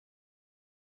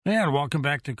And welcome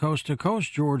back to Coast.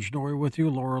 George Noory with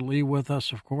you, Laura Lee with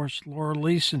us, of course. Laura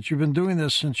Lee, since you've been doing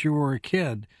this since you were a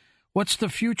kid, what's the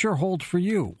future hold for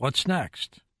you? What's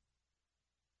next?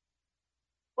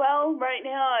 Well, right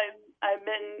now I've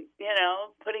been,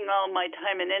 putting all my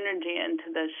time and energy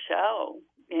into this show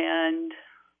and,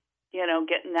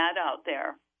 getting that out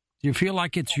there. Do you feel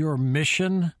like it's your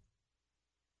mission?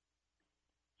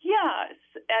 Yes,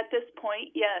 at this point,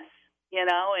 yes.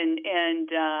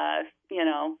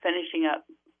 Finishing up.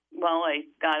 Well, I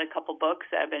got a couple books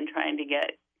I've been trying to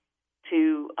get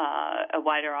to a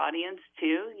wider audience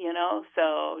too.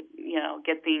 So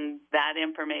getting that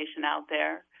information out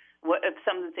there. What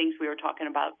some of the things we were talking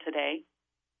about today,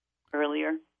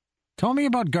 earlier. Tell me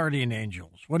about guardian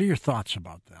angels. What are your thoughts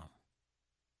about them?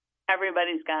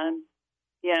 Everybody's got them.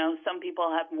 Some people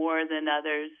have more than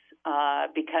others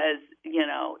because,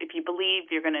 if you believe,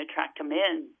 you're going to attract them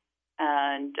in.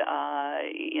 And,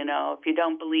 if you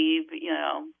don't believe,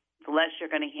 the less you're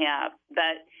going to have.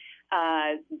 But,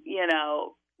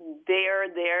 they're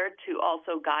there to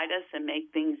also guide us and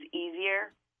make things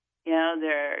easier.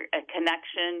 They're a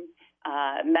connection,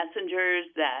 messengers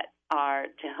that are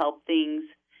to help things,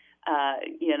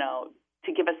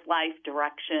 to give us life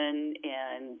direction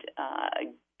and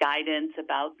guidance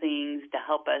about things, to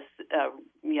help us,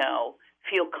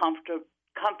 feel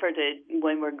comforted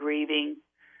when we're grieving.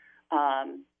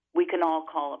 We can all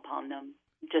call upon them.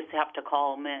 Just have to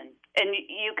call them in. And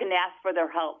you can ask for their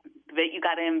help, but you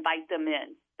got to invite them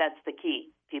in. That's the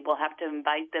key. People have to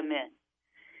invite them in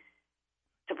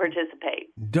to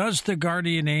participate. Does the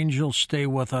guardian angel stay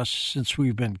with us since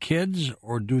we've been kids,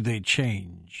 or do they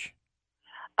change?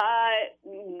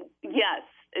 Yes,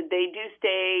 they do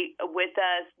stay with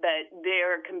us, but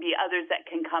there can be others that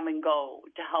can come and go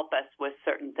to help us with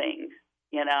certain things,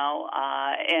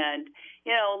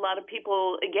 a lot of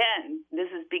people, again, this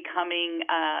is becoming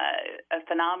a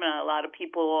phenomenon. A lot of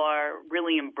people are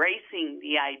really embracing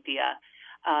the idea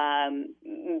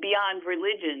beyond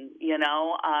religion,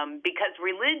 because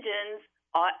religions,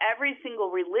 every single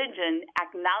religion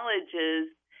acknowledges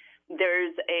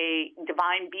there's a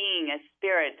divine being, a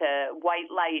spirit, a white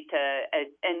light,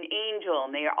 an angel,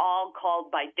 and they are all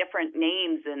called by different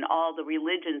names in all the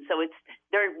religions. So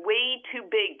they're way too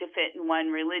big to fit in one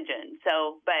religion.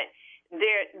 But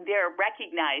they're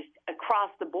recognized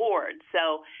across the board,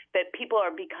 so that people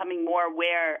are becoming more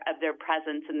aware of their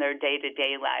presence in their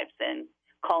day-to-day lives and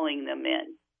calling them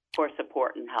in for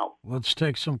support and help. Let's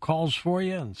take some calls for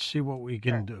you and see what we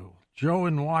can do. Joe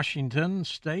in Washington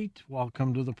State,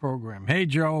 welcome to the program. Hey,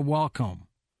 Joe, welcome.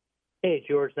 Hey,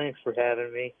 George, thanks for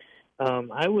having me.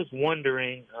 I was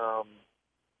wondering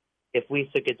if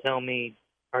Lisa could tell me,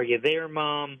 are you there,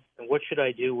 Mom, and what should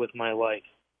I do with my life?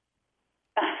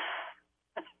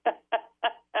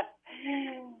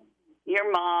 Your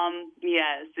mom,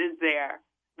 yes, is there.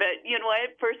 But you know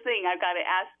what? First thing I've got to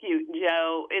ask you,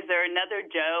 Joe, is there another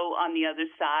Joe on the other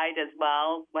side as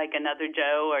well, like another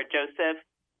Joe or Joseph?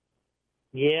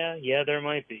 Yeah, there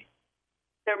might be.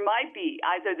 There might be.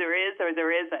 Either there is or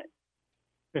there isn't.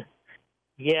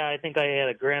 Yeah, I think I had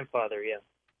a grandfather, yeah.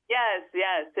 Yes.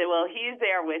 Well, he's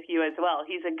there with you as well.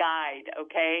 He's a guide,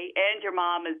 okay? And your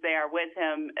mom is there with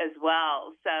him as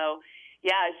well. So,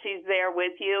 yeah, she's there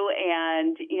with you.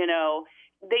 And,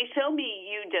 they show me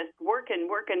you just working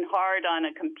hard on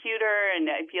a computer, and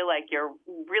I feel like you're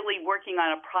really working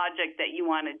on a project that you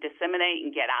want to disseminate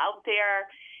and get out there,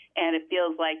 and it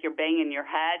feels like you're banging your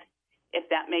head, if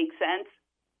that makes sense.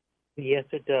 Yes,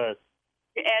 it does.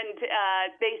 And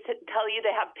they tell you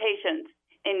to have patience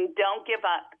and don't give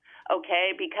up,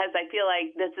 okay, because I feel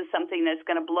like this is something that's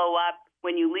going to blow up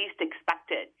when you least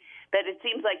expect it. But it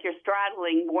seems like you're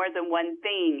straddling more than one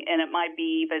thing, and it might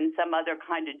be even some other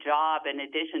kind of job in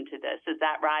addition to this. Is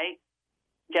that right,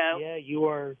 Joe? Yeah, you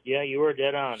are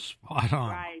dead on. Spot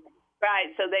on. Right.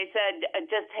 So they said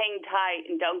just hang tight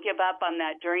and don't give up on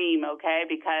that dream, okay,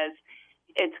 because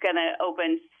it's going to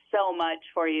open so much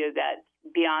for you that's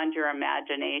beyond your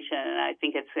imagination, and I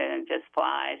think it's going to just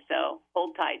fly. So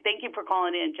hold tight. Thank you for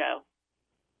calling in, Joe.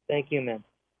 Thank you, ma'am.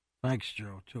 Thanks,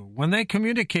 Joe, too. When they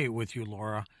communicate with you,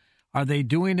 Laura, are they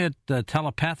doing it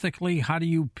telepathically? How do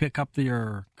you pick up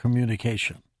their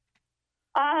communication?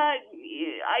 I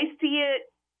see it.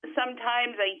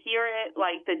 Sometimes I hear it,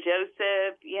 like the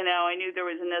Joseph. I knew there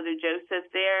was another Joseph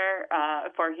there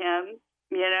for him,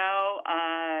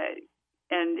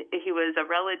 and he was a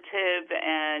relative,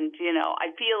 and, I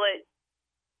feel it,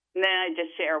 and then I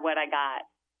just share what I got.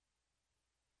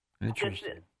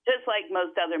 Interesting. Just like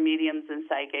most other mediums and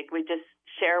psychic, we just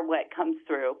share what comes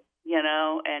through.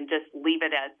 And just leave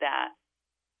it at that.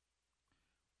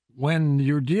 When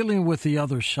you're dealing with the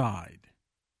other side,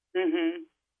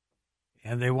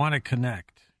 and they want to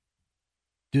connect.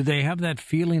 Do they have that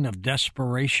feeling of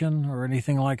desperation or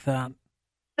anything like that?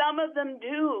 Some of them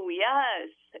do, yes.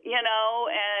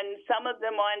 And some of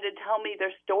them wanted to tell me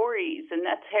their stories, and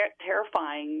that's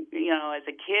terrifying, as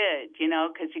a kid,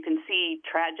 because you can see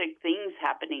tragic things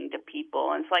happening to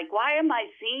people. And it's like, why am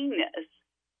I seeing this?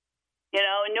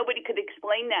 And nobody could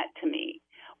explain that to me.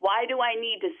 Why do I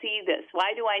need to see this?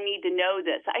 Why do I need to know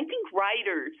this? I think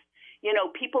writers,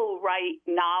 people who write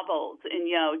novels and,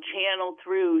 channel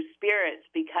through spirits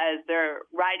because they're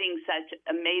writing such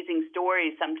amazing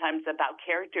stories sometimes about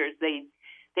characters. They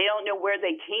don't know where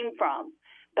they came from.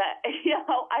 But,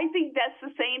 I think that's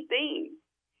the same thing.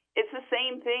 It's the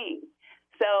same thing.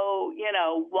 So,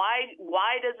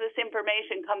 why does this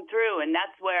information come through? And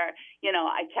that's where,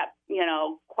 I kept,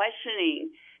 questioning.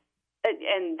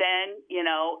 And then,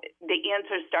 the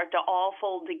answers start to all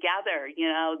fold together.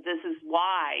 This is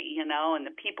why, and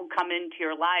the people come into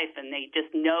your life and they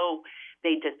just know,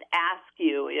 they just ask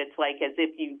you. It's like as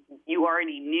if you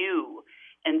already knew.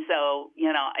 And so,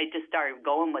 I just started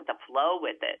going with the flow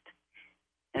with it.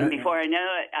 And before I know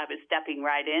it, I was stepping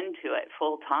right into it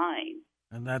full time.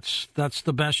 And that's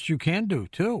the best you can do,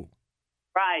 too.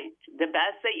 Right. The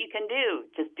best that you can do.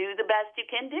 Just do the best you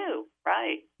can do.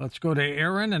 Right. Let's go to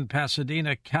Aaron in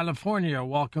Pasadena, California.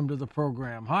 Welcome to the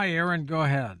program. Hi, Aaron. Go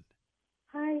ahead.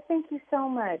 Hi. Thank you so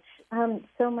much.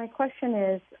 So my question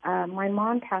is, my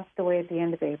mom passed away at the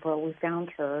end of April. We found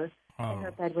her in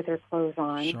her bed with her clothes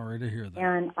on. Sorry to hear that.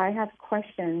 And I have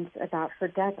questions about her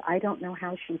death. I don't know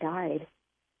how she died.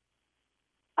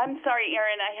 I'm sorry,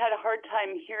 Aaron. I had a hard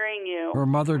time hearing you. Her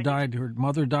mother died. Her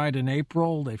mother died in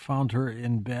April. They found her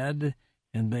in bed,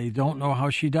 and they don't know how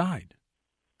she died.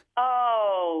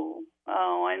 Oh,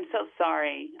 I'm so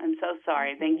sorry. I'm so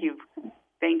sorry. Thank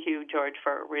you, George,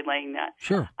 for relaying that.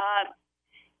 Sure.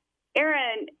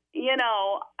 Aaron,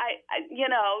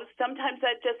 sometimes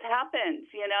that just happens,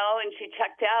 and she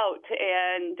checked out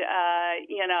and,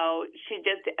 she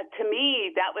just, to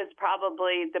me, that was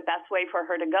probably the best way for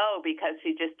her to go because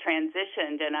she just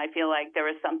transitioned. And I feel like there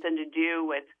was something to do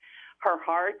with her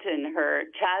heart and her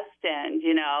chest. And,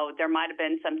 there might've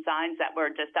been some signs that were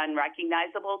just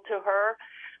unrecognizable to her.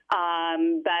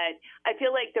 But I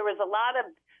feel like there was a lot of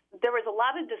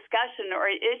discussion or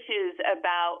issues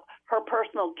about her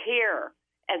personal care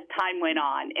as time went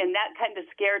on, and that kind of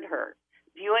scared her.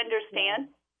 Do you understand?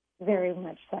 Yeah, very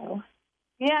much so.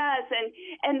 Yes,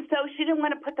 and so she didn't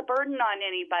want to put the burden on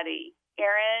anybody,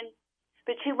 Aaron,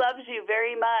 but she loves you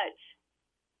very much.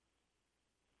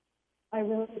 I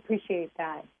really appreciate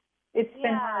that. It's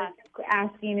been hard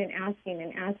asking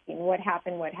what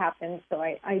happened, so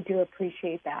I do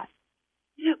appreciate that.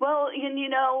 Well,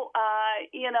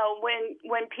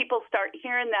 when people start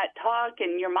hearing that talk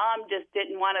and your mom just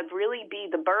didn't want to really be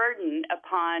the burden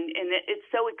upon, and it's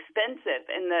so expensive,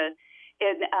 and the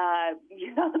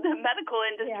medical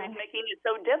industry is making it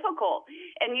so difficult.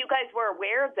 And you guys were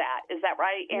aware of that. Is that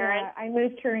right, Aaron? Yeah, I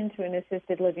moved her into an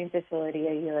assisted living facility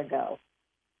a year ago.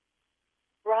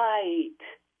 Right.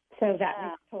 So that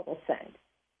makes total sense.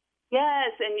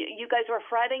 Yes, and you guys were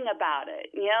fretting about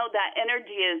it. That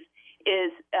energy is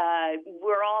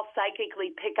we're all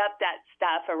psychically pick up that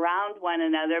stuff around one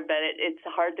another, but it's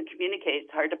hard to communicate.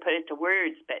 It's hard to put it to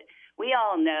words, but we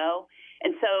all know.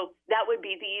 And so that would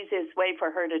be the easiest way for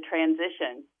her to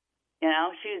transition.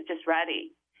 She was just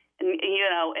ready. And,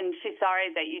 and she's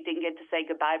sorry that you didn't get to say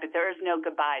goodbye, but there is no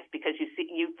goodbyes because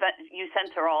you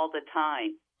sense her all the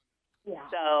time. Yeah.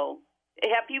 So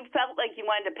have you felt like you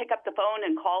wanted to pick up the phone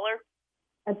and call her?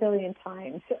 A billion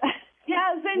times.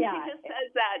 Yes, and she just says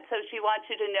that. So she wants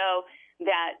you to know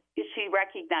that she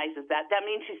recognizes that. That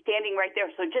means she's standing right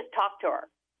there. So just talk to her.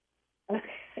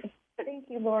 Okay. Thank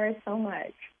you, Laura, so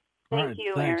much. Thank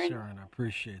you, Thanks, Aaron. Aaron. I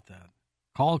appreciate that.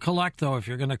 Call collect, though, if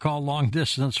you're going to call long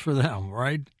distance for them,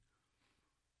 right?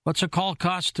 What's a call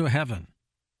cost to heaven?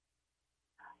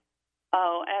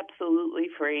 Oh, absolutely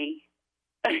free.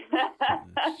 Heaven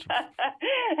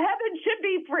should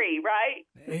be free, right?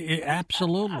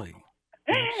 Absolutely.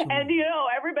 And,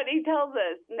 everybody tells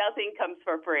us nothing comes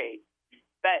for free,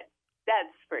 but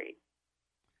that's free.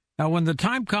 Now, when the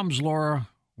time comes, Laura,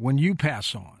 when you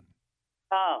pass on,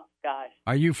 oh, gosh.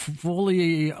 Are you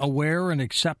fully aware and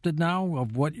accepted now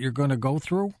of what you're going to go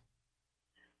through?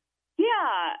 Yeah,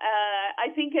 I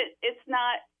think it's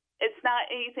not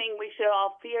anything we should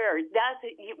all fear. Death,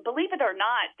 believe it or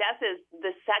not, death is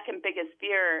the second biggest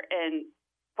fear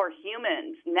for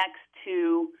humans next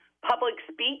to public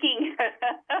speaking.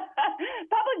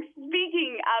 Public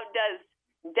speaking outdoes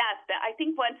death. I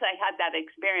think once I had that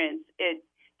experience, it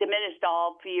diminished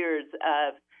all fears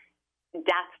of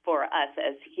death for us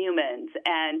as humans.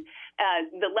 And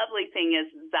the lovely thing is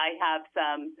I have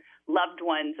some loved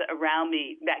ones around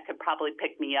me that could probably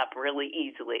pick me up really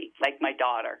easily, like my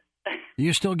daughter. Do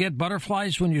you still get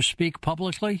butterflies when you speak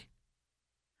publicly?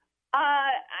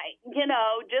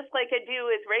 Just like I do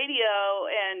with radio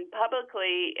and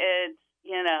publicly,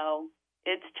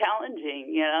 it's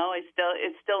challenging.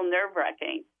 It's still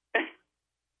nerve-wracking.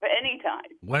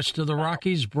 Anytime. West of the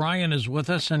Rockies, Brian is with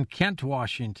us in Kent,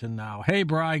 Washington now. Hey,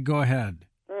 Brian, go ahead.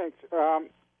 Thanks. Is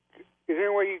there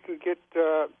any way you can get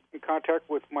in contact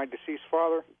with my deceased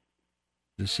father?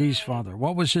 Deceased father.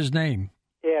 What was his name?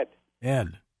 Ed.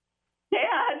 Dad.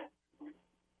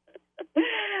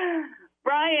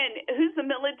 Brian, who's the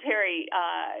military?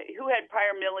 Who had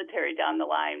prior military down the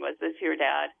line? Was this your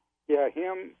dad? Yeah,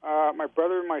 him, my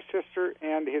brother, my sister,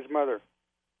 and his mother.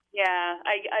 Yeah,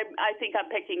 I think I'm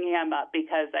picking him up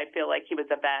because I feel like he was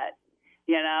a vet,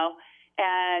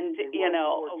 and,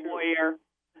 a warrior.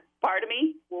 Pardon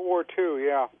me? World War II,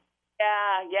 yeah.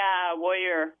 Yeah,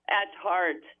 warrior at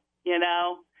heart,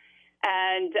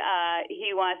 and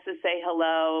he wants to say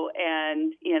hello,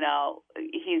 and,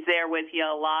 he's there with you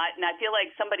a lot. And I feel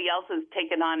like somebody else has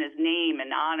taken on his name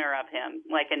in honor of him,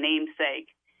 like a namesake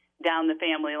down the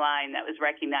family line that was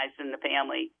recognized in the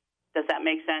family. Does that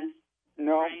make sense?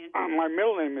 No, my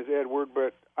middle name is Edward,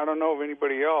 but I don't know of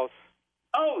anybody else.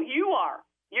 Oh, you are.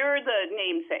 You're the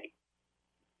namesake.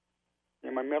 Yeah,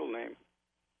 my middle name.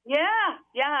 Yeah.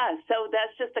 So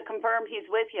that's just to confirm he's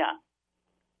with you.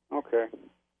 Okay.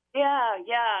 Yeah.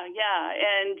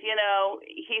 And,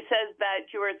 he says that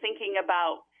you were thinking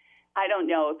about, I don't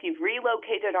know, if you've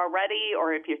relocated already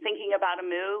or if you're thinking about a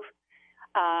move.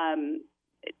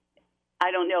 I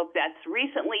don't know if that's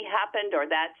recently happened or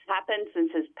that's happened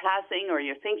since his passing, or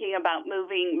you're thinking about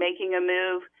moving, making a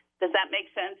move. Does that make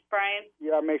sense, Brian?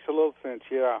 Yeah, it makes a little sense,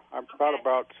 yeah. I've thought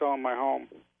about selling my home.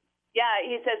 Yeah,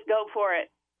 he says go for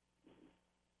it.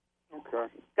 Okay.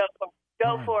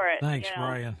 Go for it. Thanks,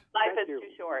 Brian. Life is too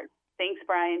short. Thanks,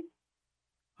 Brian.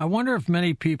 I wonder if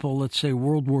many people, let's say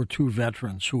World War II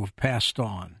veterans who have passed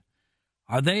on,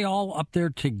 are they all up there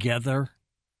together,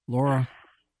 Laura?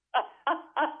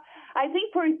 I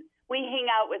think we hang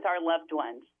out with our loved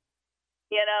ones,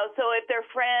 so if their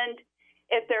friend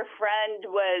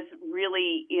was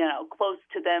really, close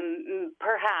to them,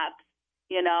 perhaps,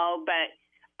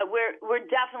 but we're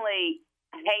definitely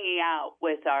hanging out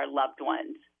with our loved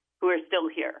ones who are still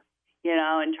here,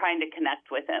 and trying to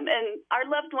connect with them. And our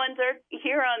loved ones are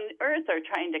here on Earth are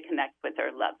trying to connect with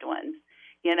their loved ones,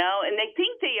 and they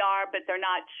think they are, but they're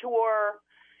not sure.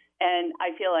 And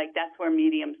I feel like that's where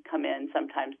mediums come in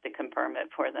sometimes to confirm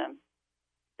it for them,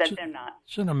 that they're not.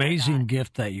 It's an amazing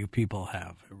gift that you people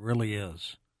have. It really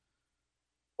is.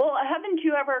 Well, haven't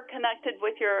you ever connected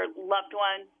with your loved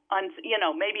one on,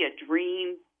 maybe a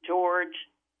dream, George,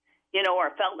 or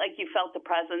felt like you felt the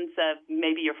presence of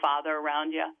maybe your father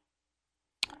around you?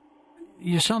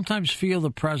 You sometimes feel the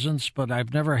presence, but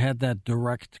I've never had that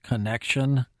direct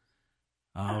connection.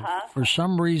 For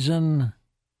some reason,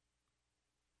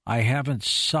 I haven't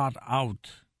sought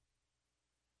out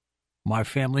my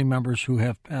family members who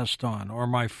have passed on or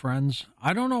my friends.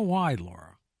 I don't know why,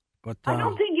 Laura. But I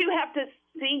don't think you have to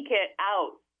seek it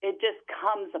out. It just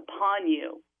comes upon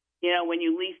you, when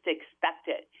you least expect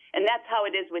it. And that's how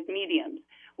it is with mediums.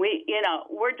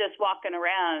 We're just walking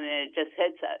around and it just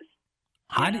hits us.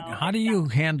 How do you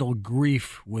handle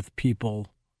grief with people,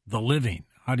 the living?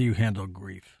 How do you handle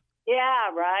grief?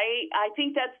 Yeah, right. I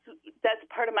think that's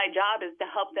part of my job is to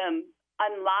help them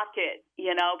unlock it,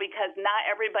 because not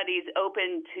everybody's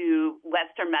open to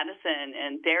Western medicine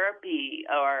and therapy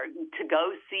or to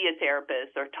go see a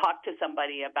therapist or talk to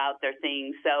somebody about their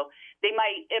things. So it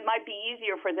might be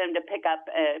easier for them to pick up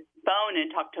a phone and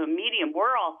talk to a medium.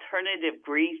 We're alternative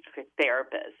grief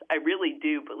therapists. I really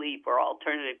do believe we're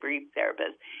alternative grief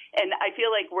therapists. And I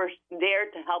feel like we're there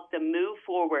to help them move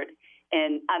forward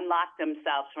and unlock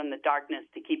themselves from the darkness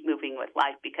to keep moving with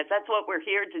life, because that's what we're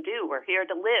here to do. We're here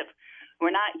to live.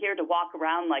 We're not here to walk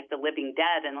around like the living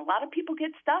dead, and a lot of people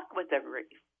get stuck with their grief.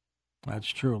 That's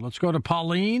true. Let's go to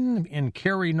Pauline in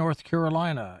Cary, North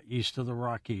Carolina, east of the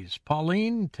Rockies.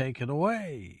 Pauline, take it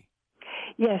away.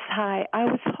 Yes, hi. I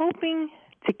was hoping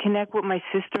to connect with my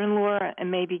sister-in-law and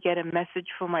maybe get a message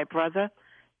for my brother.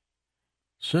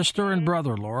 Sister and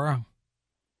brother, Laura.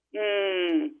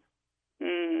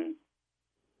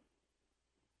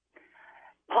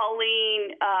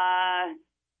 Pauline,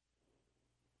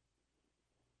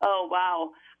 oh,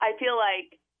 wow. I feel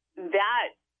like that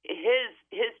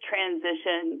his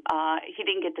transition, he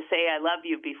didn't get to say I love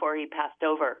you before he passed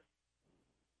over.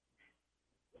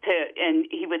 And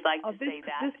he would like to say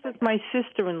that. This is my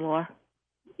sister-in-law.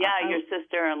 Yeah, your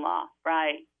sister-in-law,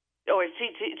 right? Or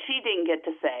she didn't get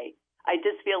to say. I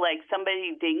just feel like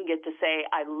somebody didn't get to say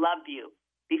 "I love you"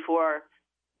 before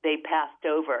they passed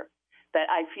over. That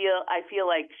I feel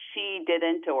like she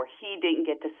didn't or he didn't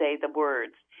get to say the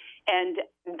words, and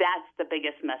that's the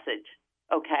biggest message.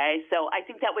 Okay, so I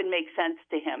think that would make sense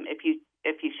to him if you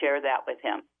share that with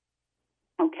him.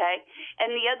 Okay,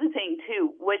 and the other thing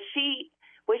too, was she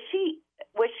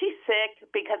sick?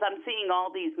 Because I'm seeing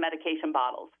all these medication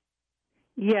bottles.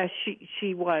 Yeah,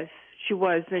 she was,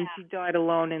 and she died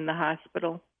alone in the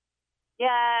hospital.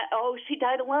 Yeah. Oh, she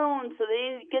died alone, so they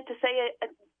didn't get to say it.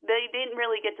 They didn't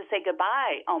really get to say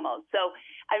goodbye, almost. So,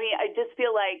 I mean, I just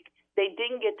feel like they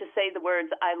didn't get to say the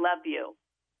words "I love you,"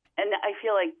 and I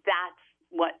feel like that's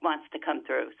what wants to come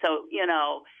through. So,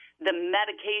 the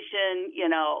medication,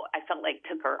 I felt like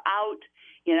took her out,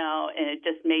 and it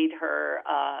just made her,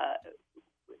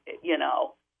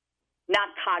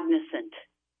 not cognizant.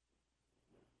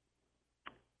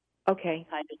 Okay.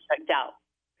 Kind of checked out.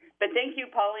 But thank you,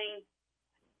 Pauline.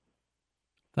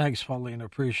 Thanks, Pauline. I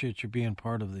appreciate you being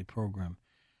part of the program.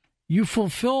 You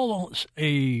fulfill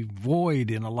a void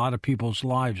in a lot of people's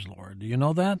lives, Laura. Do you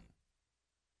know that?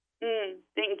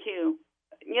 Thank you.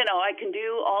 All I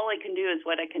can do is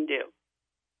what I can do.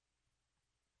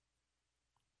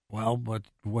 Well, but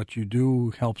what you do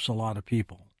helps a lot of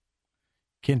people.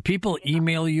 Can people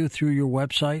email you through your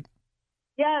website?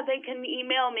 Yeah, they can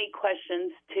email me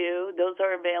questions, too. Those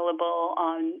are available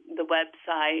on the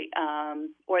website,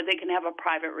 or they can have a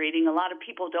private reading. A lot of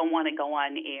people don't want to go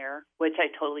on air, which I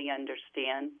totally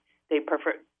understand. They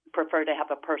prefer to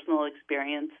have a personal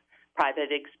experience,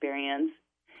 private experience.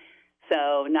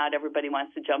 So not everybody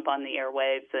wants to jump on the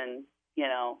airwaves and,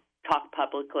 talk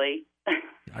publicly.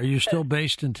 Are you still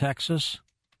based in Texas?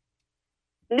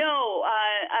 No,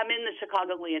 I'm in the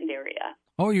Chicagoland area.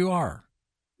 Oh, you are?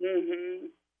 Mm-hmm.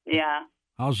 Yeah.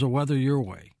 How's the weather your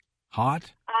way?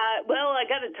 Hot? Well, I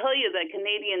got to tell you, the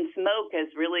Canadian smoke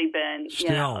has really been it's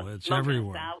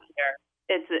everywhere out here.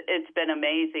 It's been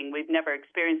amazing. We've never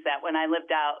experienced that. When I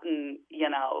lived out in the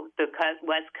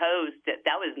West Coast,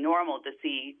 that was normal to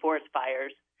see forest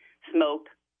fires, smoke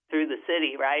through the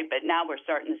city, right? But now we're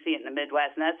starting to see it in the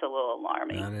Midwest, and that's a little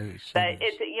alarming. That is. But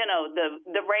it's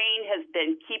the rain has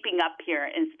been keeping up here,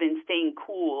 and it's been staying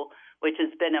cool, which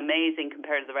has been amazing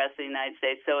compared to the rest of the United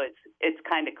States. So it's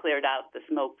kind of cleared out the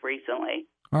smoke recently.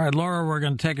 All right, Laura, we're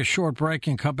going to take a short break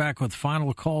and come back with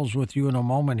final calls with you in a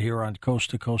moment here on Coast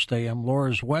to Coast AM.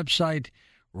 Laura's website,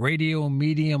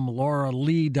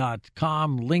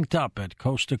 radiomediumlauralee.com, linked up at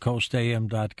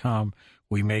coasttocoastam.com.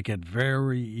 We make it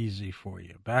very easy for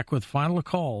you. Back with final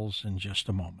calls in just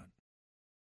a moment.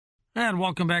 And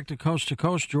welcome back to Coast.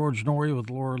 George Noory with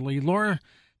Laura Lee. Laura,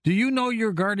 do you know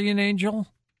your guardian angel?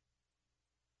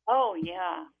 Oh,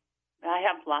 yeah. I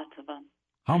have lots of them.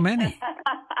 How many?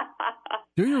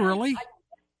 Do you really?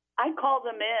 I call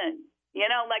them in.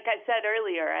 Like I said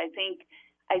earlier, I think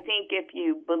if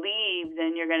you believe,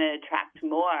 then you're going to attract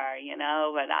more,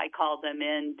 but I call them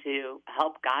in to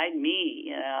help guide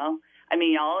me, I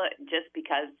mean, just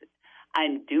because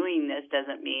I'm doing this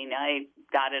doesn't mean I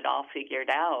got it all figured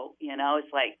out,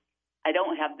 It's like I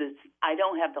don't have the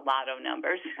lotto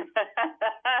numbers.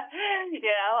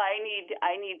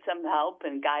 I need some help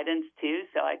and guidance too.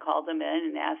 So I call them in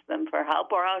and ask them for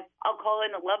help, or I'll call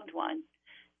in a loved one.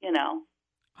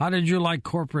 How did you like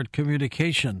corporate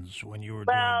communications when you were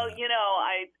doing that?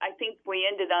 I think we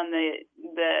ended on the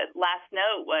last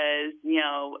note was,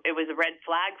 it was a red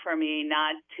flag for me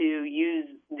not to use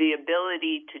the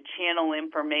ability to channel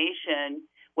information,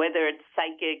 whether it's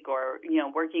psychic or,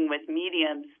 working with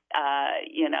mediums,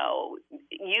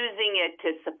 using it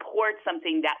to support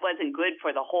something that wasn't good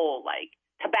for the whole, like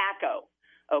tobacco.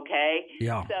 Okay.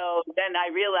 Yeah. So then I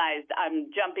realized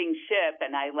I'm jumping ship,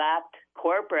 and I left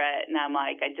corporate, and I'm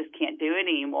like, I just can't do it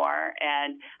anymore.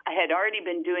 And I had already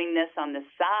been doing this on the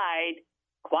side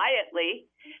quietly,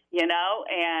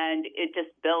 and it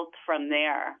just built from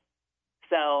there.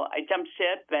 So I jumped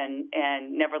ship and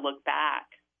never looked back.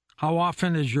 How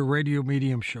often is your radio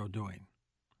medium show doing?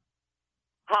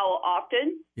 How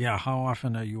often? Yeah, how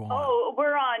often are you on? Oh,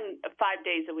 we're on 5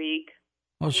 days a week.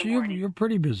 Oh, so you're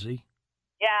pretty busy.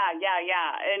 Yeah.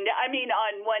 And I mean,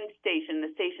 on one station, the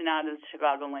station out of the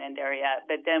Chicagoland area,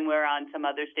 but then we're on some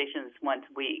other stations once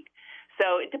a week.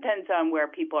 So it depends on where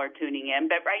people are tuning in.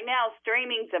 But right now,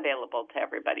 streaming's available to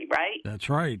everybody, right? That's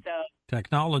right. So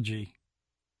technology.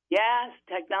 Yes,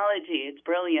 technology. It's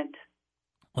brilliant.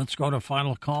 Let's go to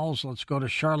final calls. Let's go to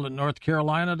Charlotte, North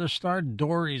Carolina to start.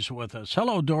 Dory's with us.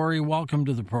 Hello, Dory. Welcome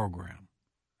to the program.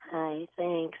 Hi,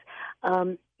 thanks.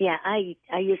 I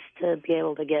used to be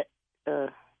able to get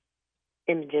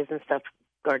images and stuff,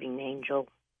 guardian angel,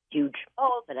 huge,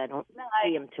 but I don't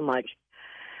see him too much.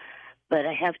 But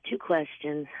I have 2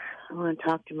 questions. I want to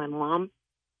talk to my mom,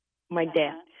 my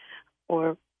dad,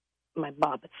 or my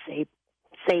Bob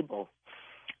Sable.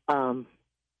 I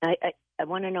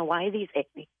want to know why these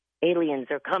aliens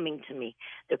are coming to me.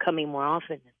 They're coming more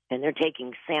often, and they're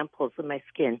taking samples of my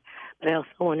skin. But I also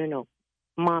want to know,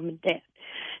 Mom and Dad,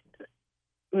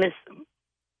 miss them.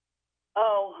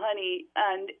 Oh, honey,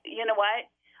 and you know what?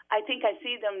 I think I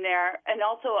see them there, and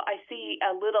also I see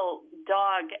a little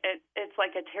dog. It's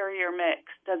like a terrier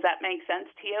mix. Does that make sense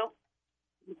to you?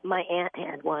 My aunt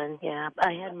had one, yeah.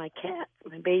 I had my cat,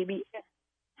 my baby.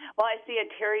 Well, I see a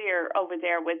terrier over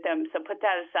there with them, so put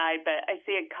that aside. But I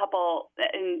see a couple,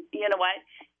 and you know what?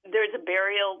 There's a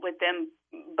burial with them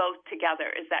both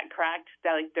together. Is that correct?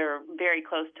 They're very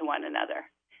close to one another.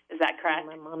 Is that correct?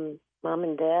 My mom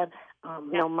and dad.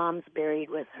 No, Mom's buried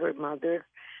with her mother.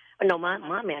 No,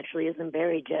 Mom actually isn't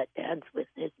buried yet. Dad's with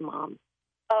his mom.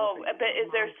 Oh, but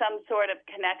is there some sort of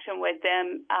connection with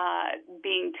them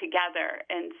being together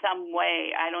in some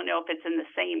way? I don't know if it's in the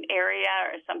same area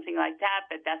or something like that,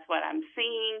 but that's what I'm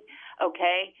seeing,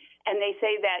 okay? And they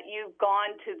say that you've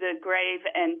gone to the grave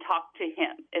and talked to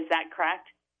him. Is that correct?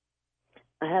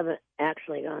 I haven't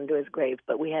actually gone to his grave,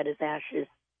 but we had his ashes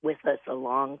with us a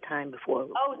long time before.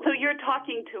 Oh, so you're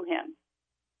talking to him.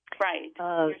 Right.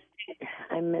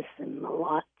 I miss him a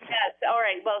lot. Yes. All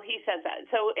right. Well, he says that.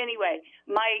 So anyway,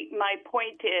 my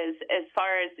point is, as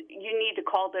far as you need to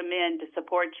call them in to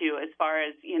support you, as far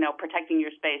as protecting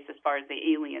your space, as far as the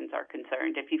aliens are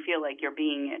concerned. If you feel like you're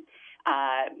being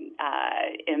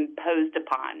imposed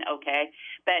upon, okay.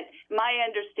 But my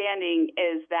understanding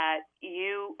is that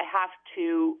you have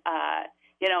to.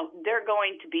 They're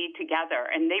going to be together,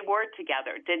 and they were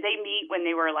together. Did they meet when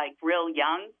they were like real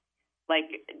young? Like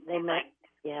they met,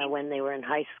 when they were in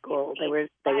high school. They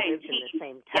lived in the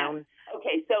same town. Yeah.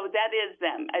 Okay, so that is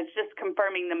them. It's just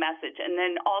confirming the message, and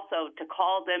then also to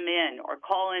call them in or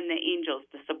call in the angels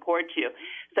to support you,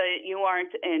 so that you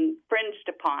aren't infringed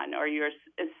upon, or you're,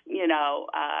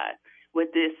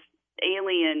 with this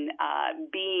alien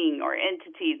being or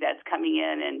entity that's coming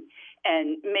in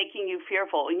and making you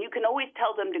fearful. And you can always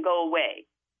tell them to go away.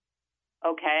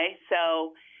 Okay,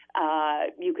 so.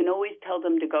 You can always tell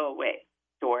them to go away,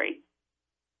 Dory.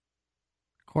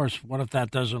 Of course, what if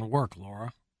that doesn't work,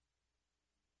 Laura?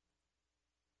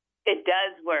 It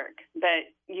does work, but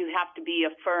you have to be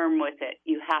firm with it.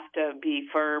 You have to be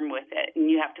firm with it, and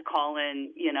you have to call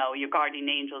in, your guardian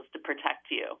angels to protect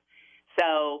you.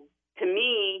 So, to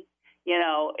me,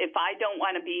 if I don't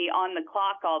want to be on the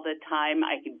clock all the time,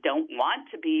 I don't want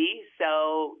to be.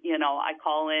 So, I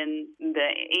call in the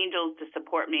angels to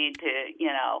support me to,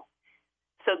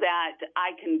 so that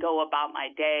I can go about my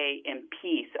day in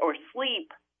peace or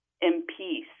sleep in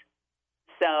peace.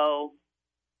 So,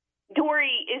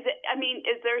 Dory, is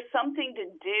there something to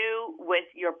do with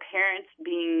your parents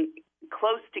being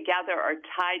close together or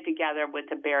tied together with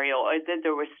a burial, or that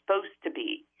they were supposed to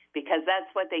be? Because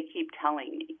that's what they keep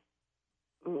telling me.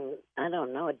 I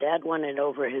don't know. Dad wanted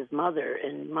over his mother,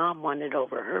 and Mom wanted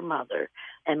over her mother.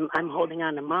 And I'm holding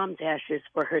on to Mom's ashes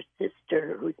for her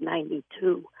sister, who's 92.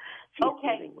 She's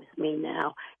living with me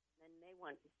now. And they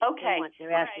want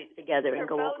their ashes together and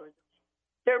go over.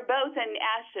 They're both in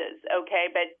ashes, okay?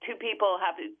 But two people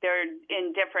they're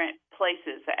in different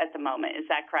places at the moment. Is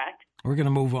that correct? We're going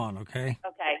to move on, okay?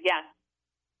 Okay, yeah.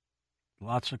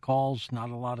 Lots of calls,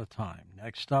 not a lot of time.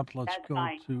 Next up, let's go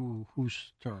fine. to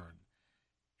whose turn?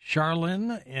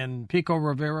 Charlene in Pico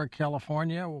Rivera,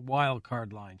 California, wild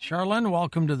card line. Charlene,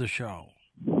 welcome to the show.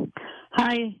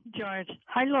 Hi, George.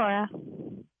 Hi, Laura.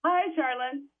 Hi,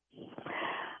 Charlene.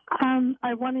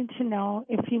 I wanted to know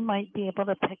if you might be able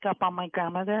to pick up on my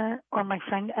grandmother or my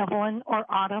friend Evelyn or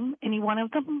Autumn, any one of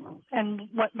them, and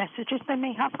what messages they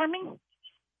may have for me.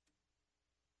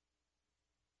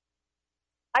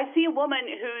 I see a woman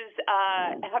who's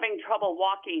having trouble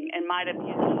walking and might have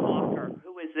used a walker.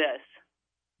 Who is this?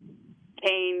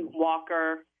 Cane,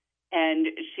 walker, and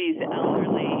she's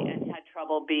elderly and had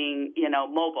trouble being,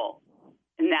 mobile,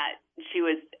 and that she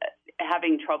was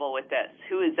having trouble with this.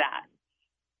 Who is that?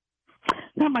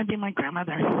 That might be my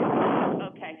grandmother.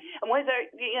 Okay. And was there,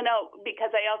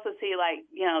 because I also see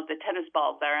the tennis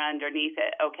balls that are underneath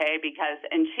it, okay?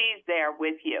 And she's there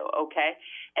with you, okay?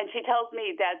 And she tells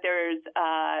me that there's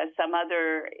some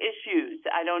other issues.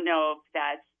 I don't know if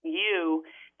that's you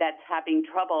that's having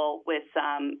trouble with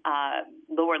some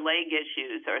lower leg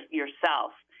issues or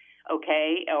yourself,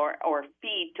 okay, or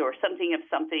feet or something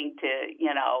to,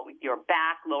 your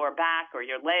back, lower back, or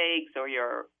your legs or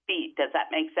your feet. Does that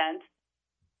make sense?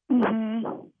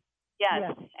 Mm-hmm.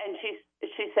 Yes. And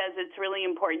she says it's really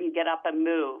important you get up and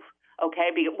move,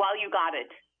 okay, while you got it.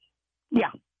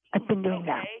 Yeah, I've been doing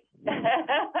that.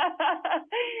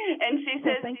 And she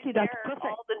says she's there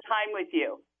all the time with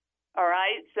you. All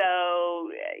right, so,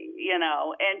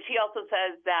 and she also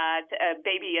says that a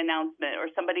baby announcement or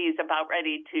somebody is about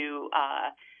ready to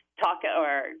talk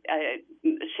or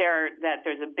share that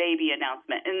there's a baby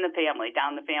announcement in the family,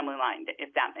 down the family line,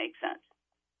 if that makes sense.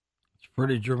 It's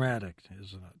pretty dramatic,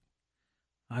 isn't it?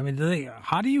 I mean,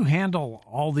 how do you handle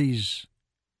all these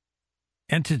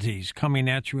entities coming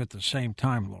at you at the same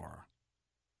time, Laura?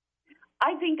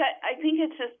 I think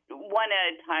it's just one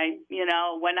at a time.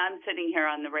 When I'm sitting here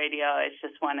on the radio, it's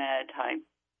just one at a time.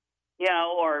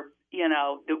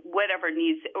 Whatever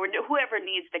needs or whoever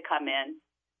needs to come in.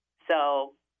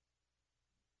 So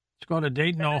let's go to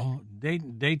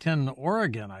Dayton,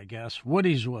 Oregon. I guess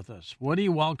Woody's with us. Woody,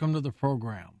 welcome to the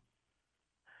program.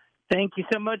 Thank you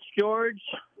so much, George.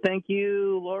 Thank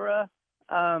you, Laura.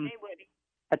 Hey, Woody.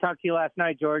 I talked to you last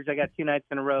night, George. I got 2 nights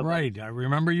in a row. Right, I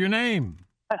remember your name.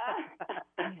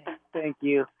 Thank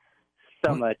you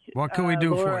so much. What can we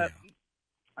do Laura, for you?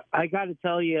 I got to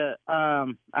tell you,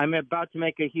 I'm about to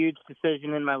make a huge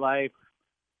decision in my life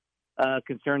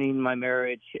concerning my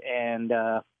marriage, and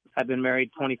I've been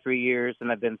married 23 years, and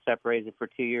I've been separated for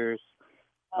 2 years.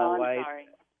 My wife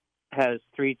has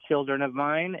 3 children of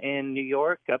mine in New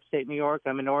York, upstate New York.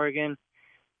 I'm in Oregon.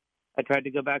 I tried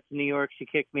to go back to New York. She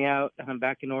kicked me out. I'm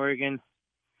back in Oregon.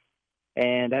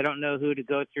 And I don't know who to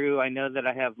go through. I know that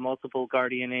I have multiple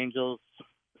guardian angels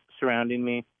surrounding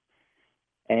me.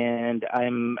 And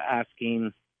I'm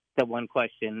asking the one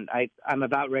question. I'm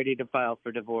about ready to file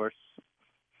for divorce.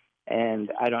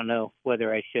 And I don't know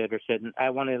whether I should or shouldn't. I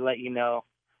want to let you know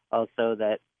also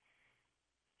that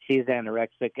she's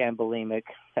anorexic and bulimic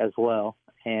as well.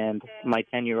 And my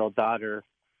 10-year-old daughter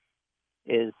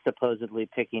is supposedly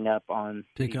picking up on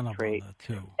that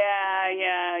too. Yeah.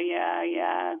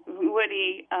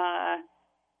 Woody,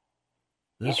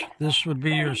 This would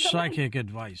be your psychic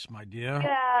advice, my dear.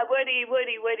 Yeah, Woody.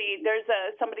 There's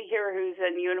somebody here who's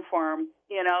in uniform.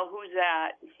 Who's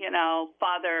that?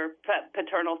 Father,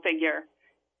 paternal figure.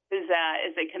 Who's that?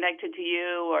 Is it connected to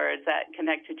you or is that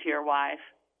connected to your wife?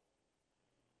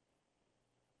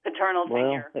 Paternal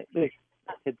figure. It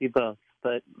could be both,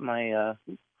 but my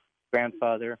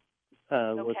grandfather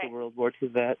was a World War II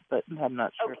vet, but I'm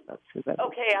not sure if that's who that is.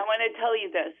 Okay, I want to tell you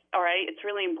this, all right? It's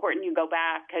really important you go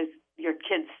back because your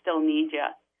kids still need you,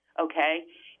 okay?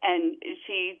 And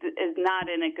she is not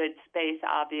in a good space,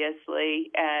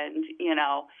 obviously, and,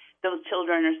 those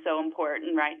children are so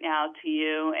important right now to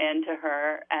you and to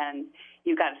her, and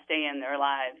you got to stay in their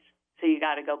lives, so you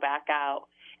got to go back out.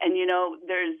 And,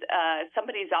 there's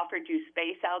somebody's offered you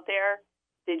space out there.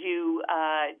 Did you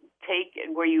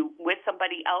were you with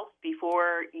somebody else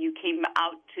before you came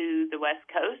out to the West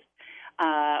Coast?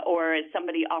 Or is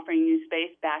somebody offering you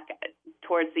space back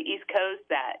towards the East Coast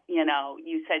that, you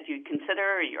said you'd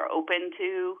consider or you're open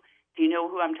to? Do you know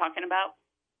who I'm talking about?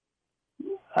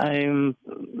 I'm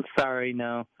sorry,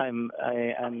 no. I'm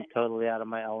totally out of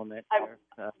my element here.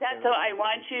 So I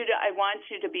want you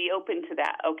to be open to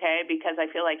that, okay? Because I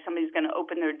feel like somebody's going to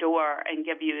open their door and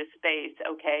give you a space,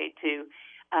 okay, to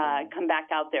come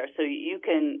back out there so you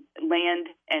can land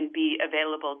and be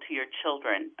available to your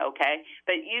children, okay?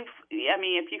 But if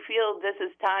you feel this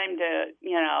is time to,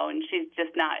 and she's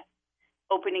just not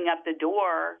opening up the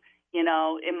door,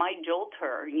 it might jolt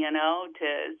her,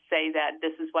 to say that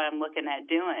this is what I'm looking at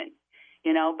doing,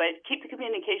 but keep the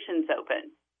communications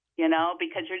open,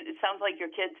 because it sounds like your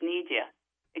kids need you,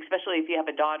 especially if you have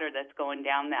a daughter that's going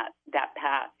down that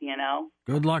path,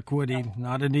 Good luck, Woody.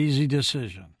 Not an easy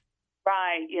decision.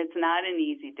 Right. It's not an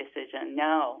easy decision,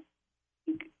 no.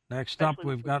 Next up,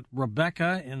 we've got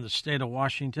Rebecca in the state of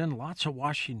Washington. Lots of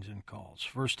Washington calls.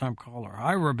 First-time caller.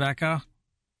 Hi, Rebecca.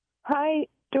 Hi,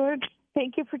 George.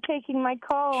 Thank you for taking my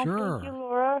call. Sure. Thank you,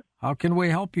 Laura. How can we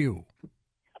help you?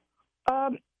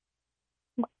 I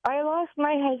lost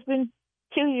my husband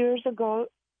 2 years ago.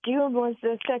 June was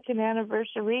the 2nd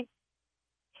anniversary.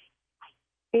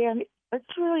 And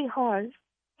it's really hard.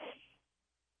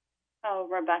 Oh,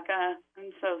 Rebecca,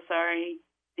 I'm so sorry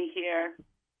to hear.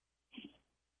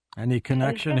 Any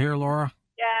connection here, Laura?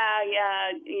 Yeah.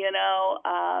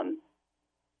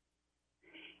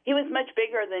 He was much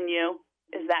bigger than you.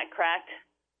 Is that correct,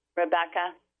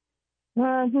 Rebecca?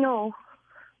 No.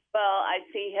 Well, I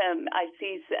see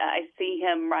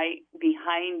him right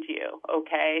behind you.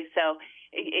 Okay, so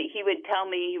he would tell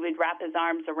me he would wrap his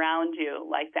arms around you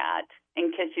like that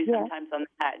and kiss you sometimes on the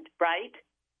head, right?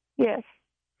 Yes.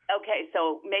 Okay,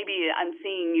 so maybe I'm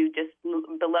seeing you just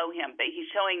below him, but he's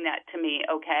showing that to me,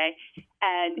 okay?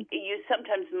 And you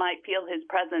sometimes might feel his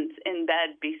presence in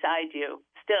bed beside you,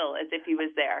 still as if he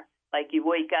was there. Like you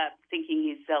wake up thinking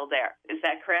he's still there. Is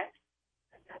that correct?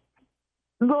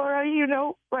 Laura,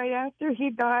 right after he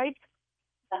died,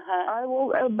 I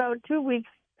woke about 2 weeks.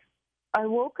 I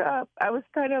woke up. I was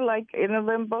kind of like in a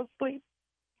limbo sleep.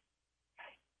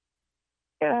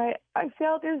 And I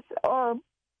felt his arm,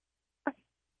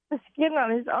 the skin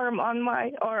on his arm on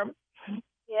my arm.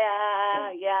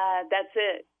 Yeah, that's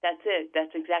it.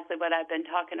 That's exactly what I've been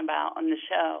talking about on the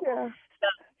show. Yeah. So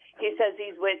he says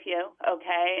he's with you,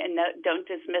 okay, and don't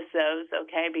dismiss those,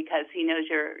 okay, because he knows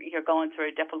you're going through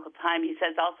a difficult time. He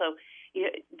says also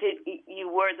you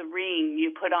wore the ring,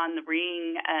 you put on the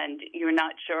ring, and you're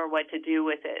not sure what to do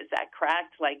with it. Is that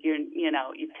correct? Like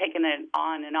you've taken it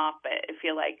on and off, but I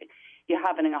feel like you're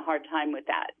having a hard time with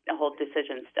that whole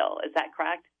decision still. Is that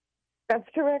correct? That's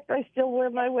correct. I still wear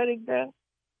my wedding band.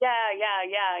 Yeah.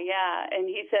 And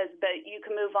he says, but you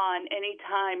can move on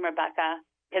anytime, Rebecca,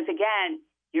 because, again,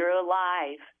 you're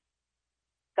alive.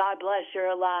 God bless,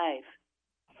 you're alive.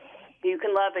 You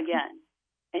can love again.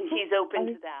 And he's open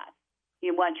to that.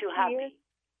 He wants you happy.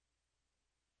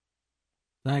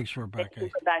 Thanks, Rebecca. Thank you,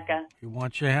 Rebecca. He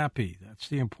wants you happy. That's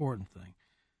the important thing.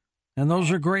 And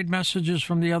those are great messages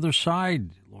from the other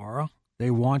side, Laura.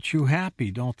 They want you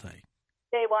happy, don't they?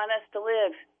 They want us to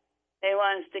live. They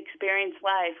want us to experience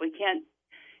life. We can't,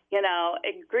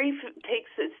 grief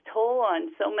takes its toll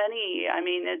on so many. I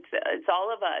mean, it's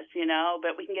all of us,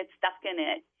 but we can get stuck in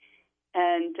it.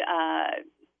 And,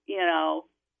 it'll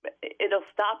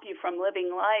stop you from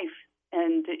living life.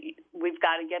 And we've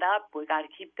got to get up. We've got to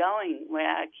keep going. We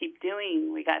got to keep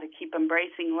doing. We got to keep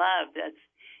embracing love. That's,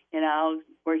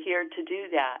 we're here to do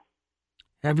that.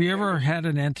 Have you ever had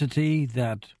an entity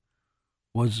that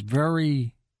was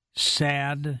very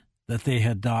sad that they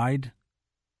had died?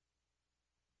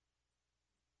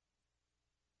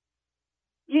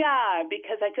 Yeah,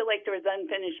 because I feel like there was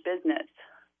unfinished business,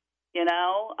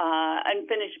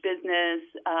 unfinished business,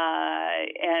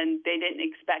 and they didn't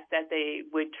expect that they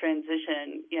would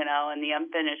transition, in the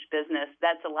unfinished business.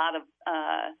 That's a lot of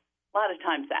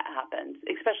times that happens,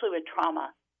 especially with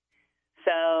trauma.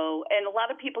 So, and a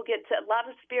lot of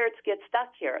spirits get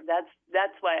stuck here.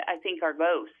 That's why I think our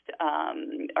ghosts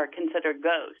are considered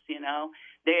ghosts.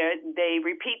 They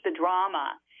repeat the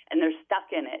drama and they're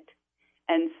stuck in it.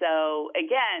 And so,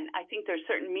 again, I think there's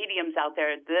certain mediums out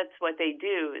there. That's what they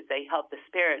do is they help the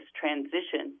spirits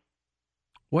transition.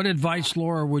 What advice,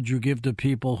 Laura, would you give to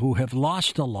people who have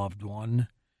lost a loved one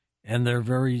and they're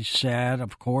very sad,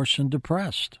 of course, and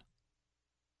depressed?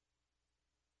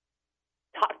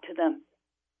 Talk to them.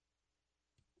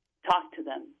 Talk to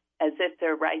them as if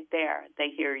they're right there. They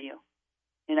hear you,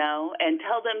 and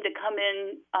tell them to come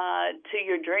in to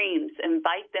your dreams.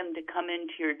 Invite them to come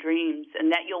into your dreams,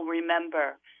 and that you'll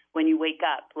remember when you wake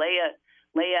up. Lay a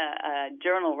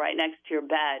journal right next to your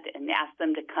bed and ask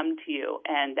them to come to you,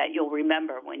 and that you'll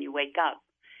remember when you wake up.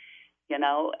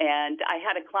 And I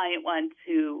had a client once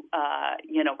who,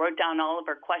 wrote down all of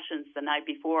her questions the night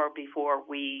before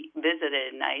we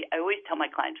visited. And I always tell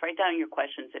my clients, write down your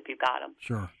questions if you got them.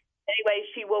 Sure. Anyway,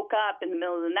 she woke up in the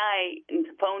middle of the night and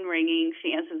the phone ringing.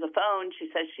 She answers the phone. She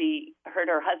says she heard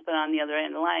her husband on the other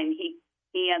end of the line.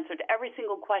 He answered every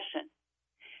single question.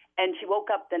 And she woke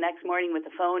up the next morning with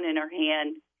the phone in her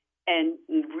hand and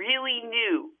really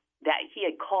knew that he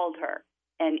had called her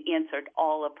and answered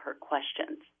all of her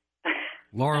questions.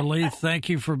 Laura Lee, thank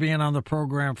you for being on the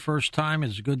program first time.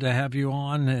 It's good to have you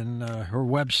on, and her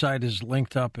website is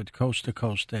linked up at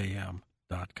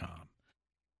coasttocoastam.com.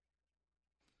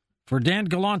 For Dan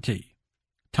Galante,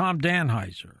 Tom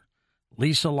Danheiser,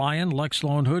 Lisa Lyon, Lex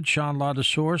Lowenhood, Sean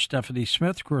Ladouceur, Stephanie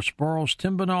Smith, Chris Burrows,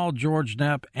 Tim Binnall, George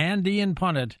Knapp, and Ian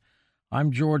Punnett,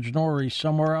 I'm George Norrie,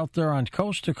 somewhere out there on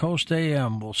Coast to Coast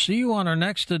AM. We'll see you on our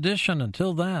next edition.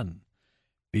 Until then,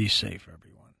 be safe,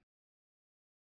 everyone.